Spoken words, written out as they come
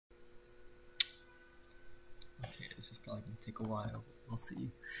Okay, this is probably gonna take a while. We'll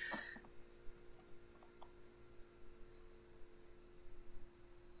see.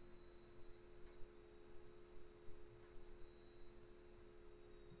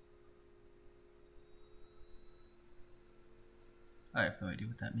 I have no idea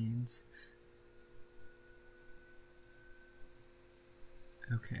what that means.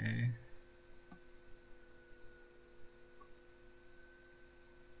 Okay.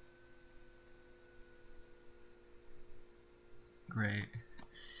 Great.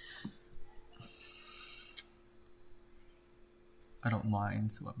 I don't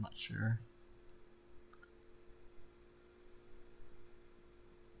mind, so I'm not sure.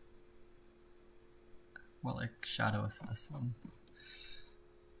 More like shadow assassin.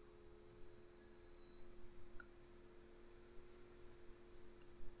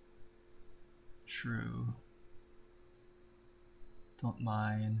 True. Don't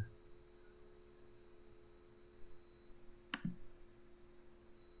mind.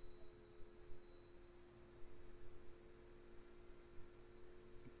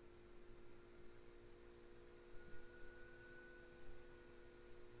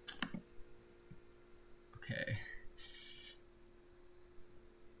 Okay.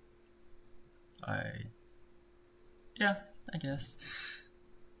 Yeah, I guess.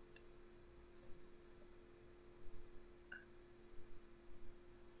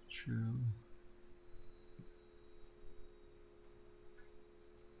 True.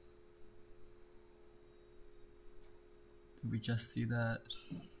 Did we just see that?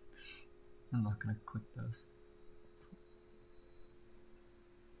 I'm not gonna click this.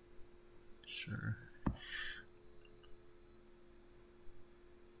 Sure.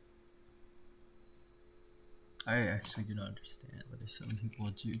 I actually do not understand why there's so many people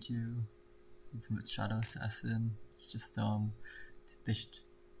with juju, even with shadow assassin. It's just dumb. They should.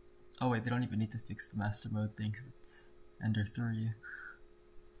 Oh wait, they don't even need to fix the master mode thing because it's Ender 3.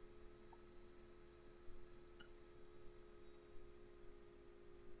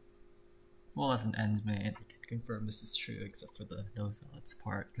 Well, as an end main, I can confirm this is true except for the no zealots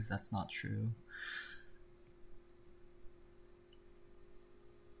part because that's not true.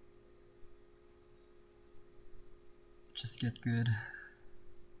 Just get good.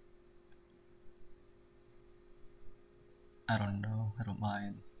 I don't know, I don't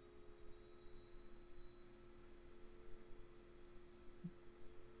mind.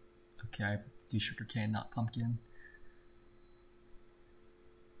 Okay, I do sugarcane, not pumpkin.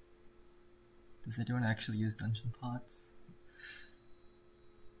 Does anyone actually use dungeon pots?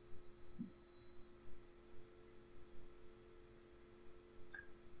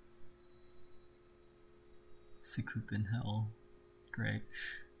 Secoup in hell. Great.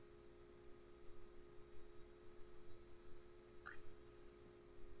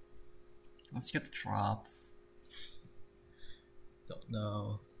 Let's get the drops. Don't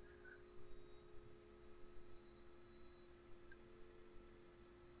know.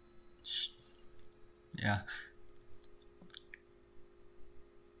 Yeah.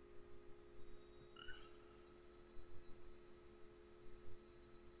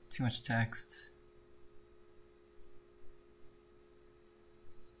 Too much text.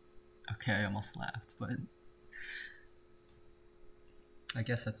 Okay, I almost laughed, but I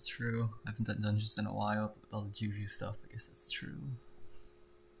guess that's true. I haven't done dungeons in a while, but with all the juju stuff, I guess that's true.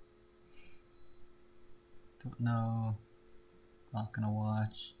 Don't know. Not gonna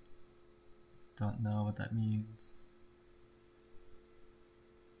watch. Don't know what that means.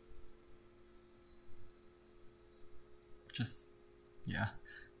 Just, yeah.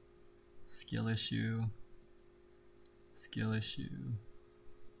 Skill issue. Skill issue.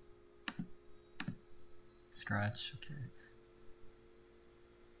 Scratch, okay.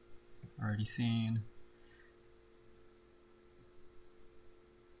 Already seen.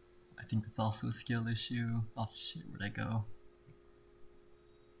 I think that's also a skill issue. Oh shit, where'd I go?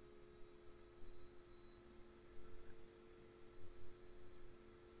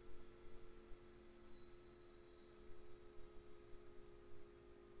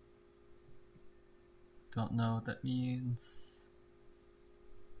 Don't know what that means.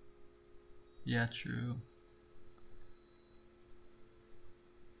 Yeah, true.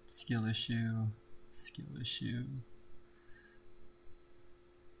 Skill issue. Skill issue.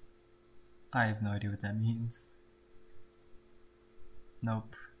 I have no idea what that means.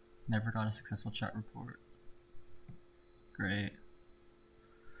 Nope. Never got a successful chat report. Great.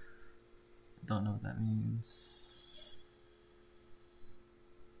 Don't know what that means.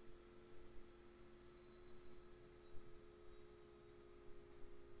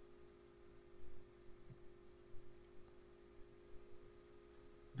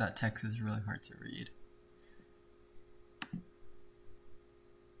 That text is really hard to read.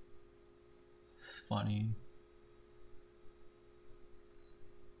 funny.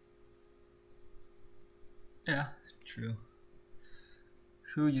 Yeah, true.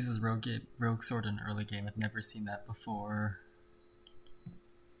 Who uses rogue sword in early game? I've never seen that before.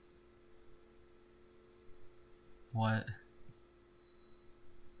 What?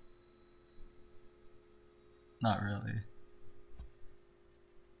 Not really.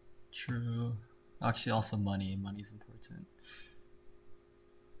 True. Actually, also money. Money's important.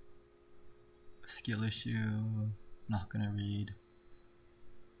 Skill issue. Not gonna read.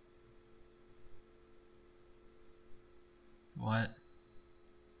 What?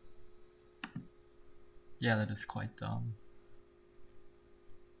 Yeah, that is quite dumb.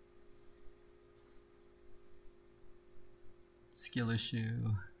 Skill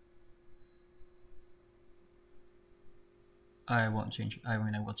issue. I won't change. I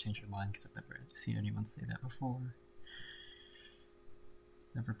mean, I will change your mind because I've never seen anyone say that before.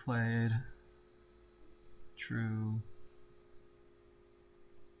 Never played. True.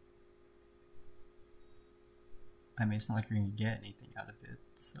 I mean, it's not like you're gonna get anything out of it,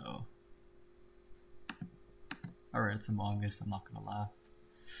 so. Alright, it's Among Us, I'm not gonna laugh.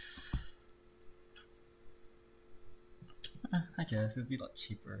 I guess it'd be a lot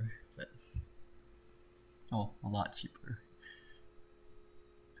cheaper, but. Oh, a lot cheaper.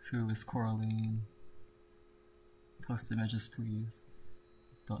 Who is Coraline? Post images, please.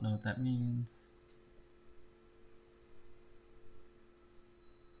 Don't know what that means.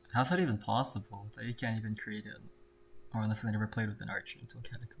 How's that even possible? That you can't even create it? Or unless they never played with an archer until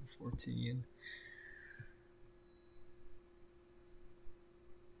Catacombs 14.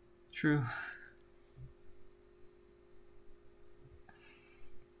 True.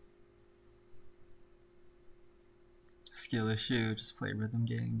 Skill issue, just play rhythm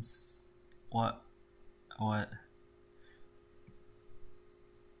games. What? What?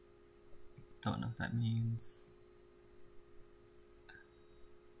 Don't know what that means.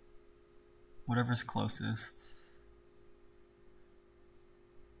 Whatever's closest.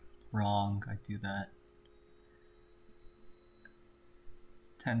 Wrong, I do that.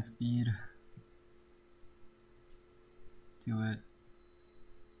 10 speed. Do it.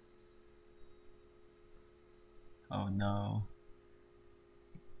 Oh no.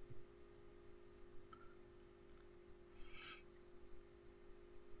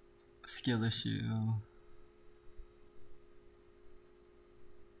 Skill issue.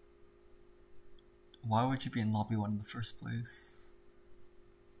 Why would you be in lobby 1 in the first place?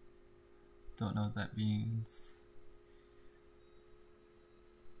 Don't know what that means.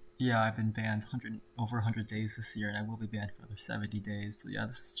 Yeah, I've been banned over 100 days this year, and I will be banned for another 70 days, so yeah,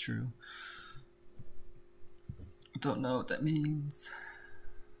 this is true. Don't know what that means.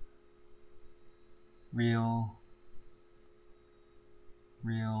 Real.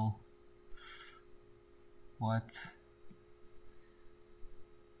 What?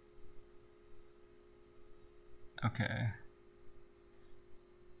 Okay.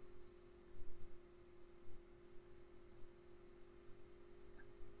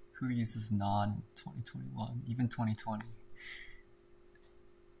 Who uses non in 2021? Even 2020.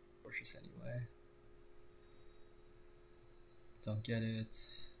 Cautious anyway. Don't get it.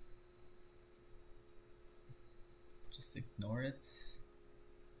 Just ignore it.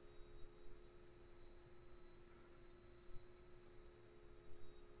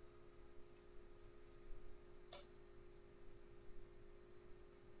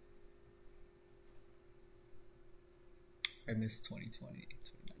 I missed 2020,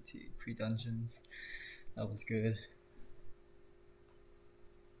 2019, pre-dungeons. That was good.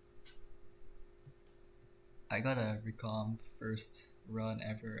 I got a recomp first run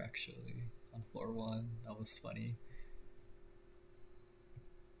ever actually on floor 1. That was funny.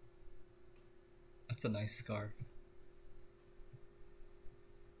 That's a nice scarf.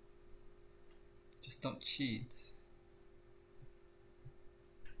 Just don't cheat.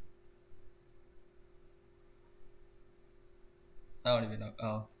 I don't even know.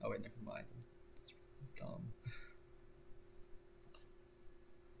 Oh wait, never mind. It's dumb.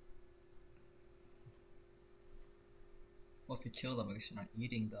 Well, if you kill them, at least you're not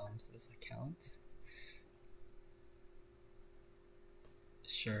eating them, so does that count?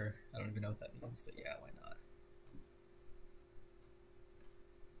 Sure, I don't even know what that means, but yeah, why not?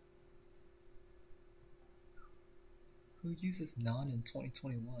 Who uses non in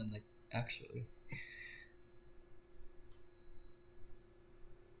 2021? Like, actually.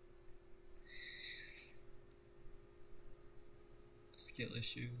 Skill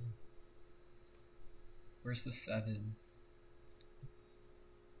issue. Where's the 7?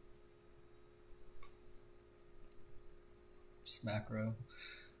 Just macro.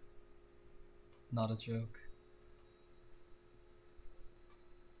 Not a joke.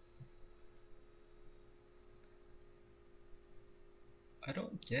 I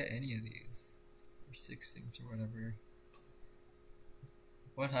don't get any of these. Or 6 things or whatever.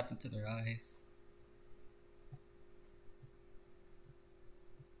 What happened to their eyes?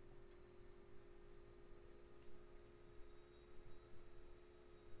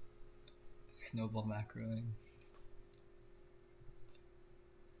 Snowball macroing.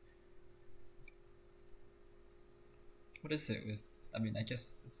 What is it with, I mean, I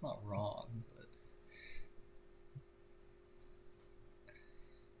guess it's not wrong, but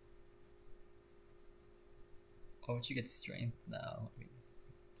why would you get strength now? I mean,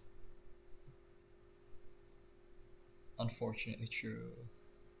 unfortunately true.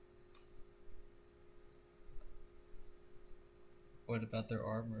 What about their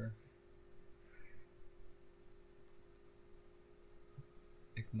armor?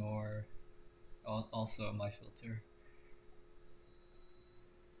 Ignore. Also my filter.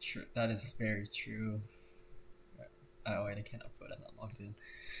 True, that is very true. Oh wait, I cannot put it, I'm not logged in.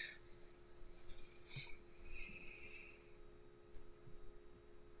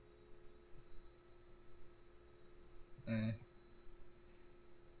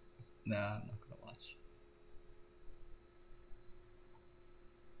 Nah, I'm not gonna watch.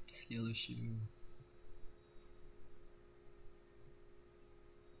 Skill issue.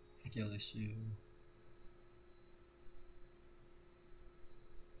 Skill issue.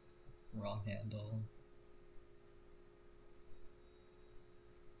 Wrong handle.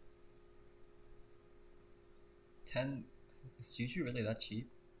 $10. Is Juju really that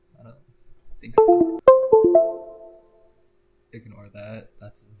cheap? I don't think so. Ignore that.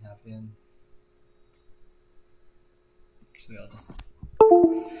 That doesn't happen. Actually, I'll just.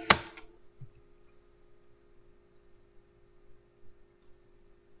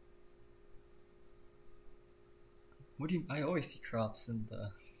 What do you? I always see crops in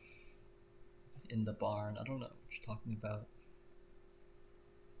the barn. I don't know what you're talking about.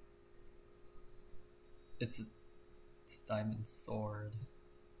 It's a diamond sword.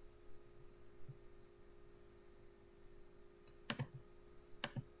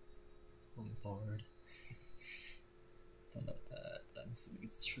 Holy lord. Don't know that, but I'm assuming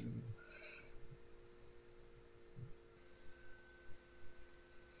it's true.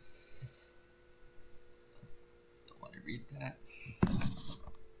 Don't want to read that.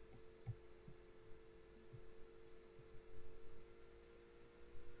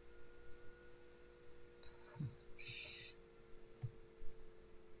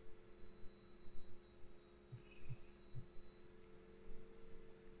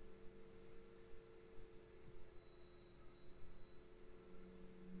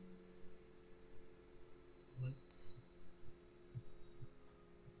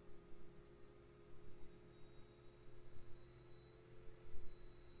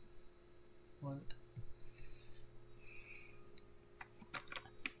 What?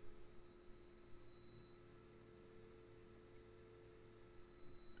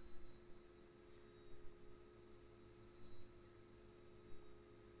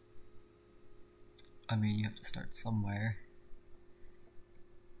 I mean, you have to start somewhere.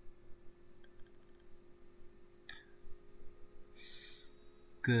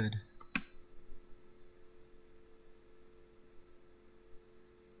 Good.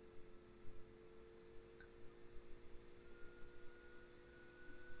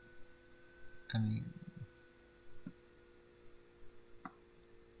 I mean,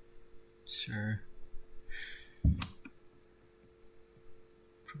 sure.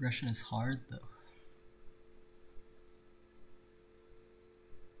 Progression is hard though.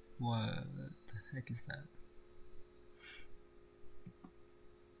 What the heck is that?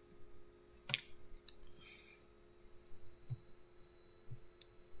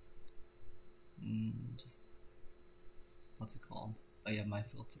 Just what's it called? Oh yeah, my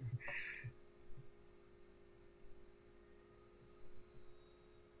filter.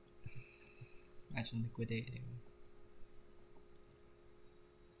 Imagine liquidating.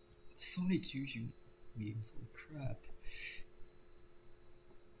 So many juju memes, holy crap.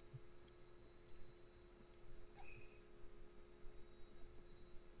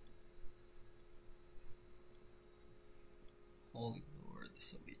 Holy lord, there's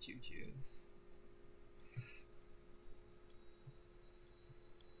so many jujus.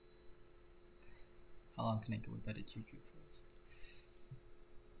 How long can I go without a juju first?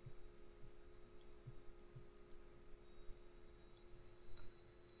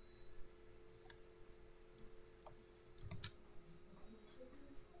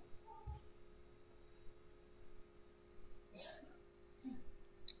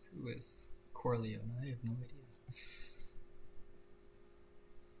 Who is Corleone, I have no idea.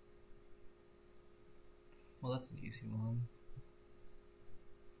 Well, that's an easy one.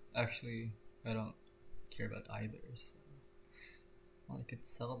 Actually, I don't care about either, so... Well, I could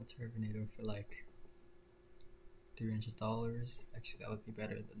sell the Terminator for like $300. Actually, that would be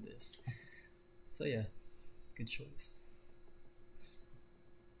better than this. So yeah, good choice.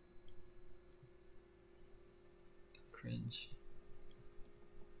 Cringe.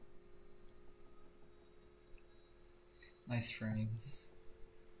 Nice frames.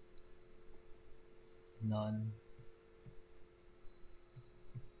 None.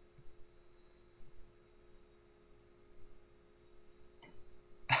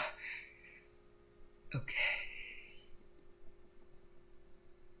 Okay.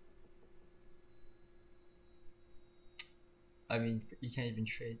 I mean, you can't even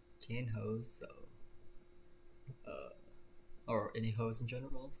trade cane hose, so... or any hose in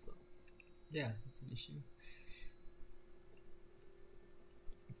general, so... Yeah, that's an issue.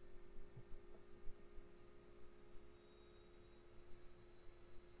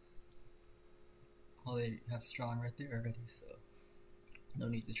 Well, they have strong right there already, so... no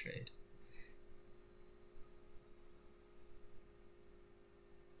need to trade.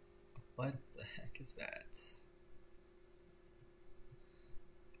 What the heck is that?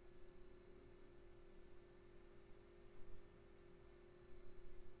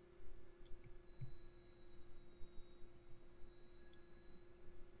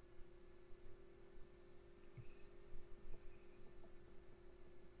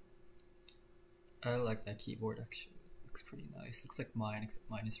 I like that keyboard actually. It looks pretty nice. Looks like mine, except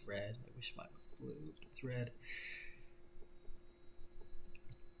mine is red. I wish mine was blue, but it's red.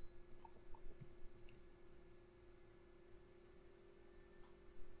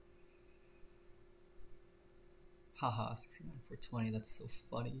 Haha, 69 for 20, that's so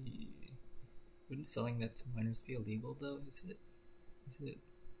funny. Wouldn't selling that to minors be illegal though, is it? Is it?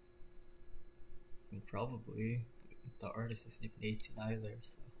 I mean, probably. The artist isn't even 18 either,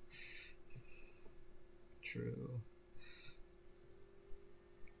 so... True.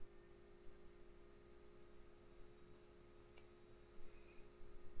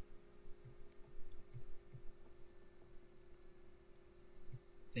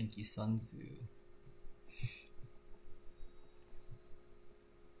 Thank you, Sun Tzu.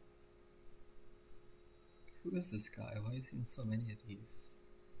 Who is this guy? Why is he in so many of these?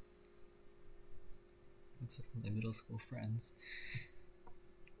 Looks like my middle school friends.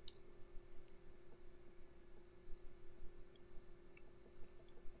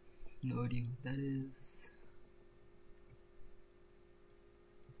 No idea what that is.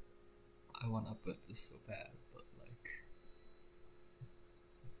 I want to put this so bad, but like...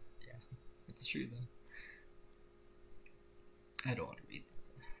 yeah, it's true though. I don't want to read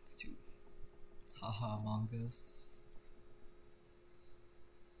that. It's too... haha mangas.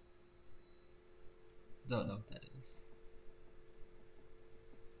 Don't know what that is.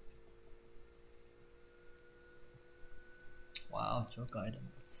 Wow, joke item,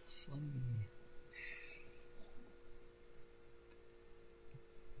 that's funny.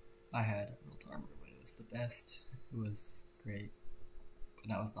 I had Emerald Armor when it was the best. It was great, but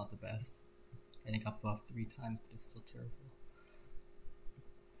now it's not the best. And it got buffed 3 times, but it's still terrible.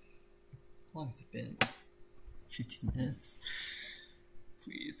 How long has it been? 15 minutes.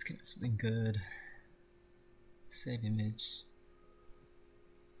 Please, can I have something good? Save image.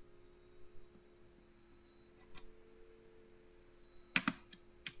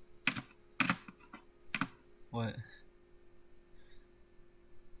 What?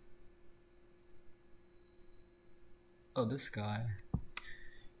 Oh, this guy.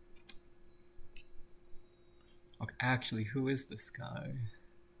 Okay, actually, who is this guy?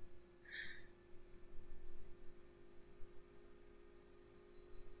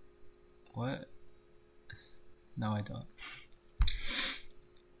 What? No, I don't.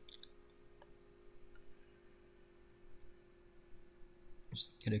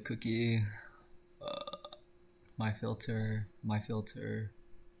 Just get a cookie. My filter.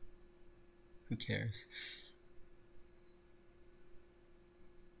 Who cares?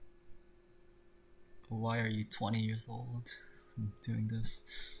 Why are you 20 years old and doing this?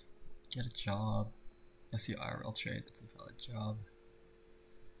 Get a job. I see IRL trade, that's a valid job.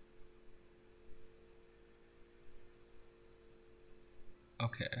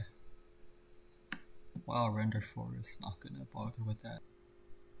 Okay. Wow, render 4 is not gonna bother with that.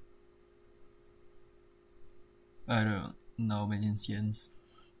 I don't know minions yens.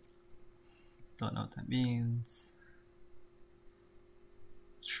 Don't know what that means.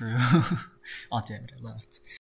 True. Oh damn it, I left.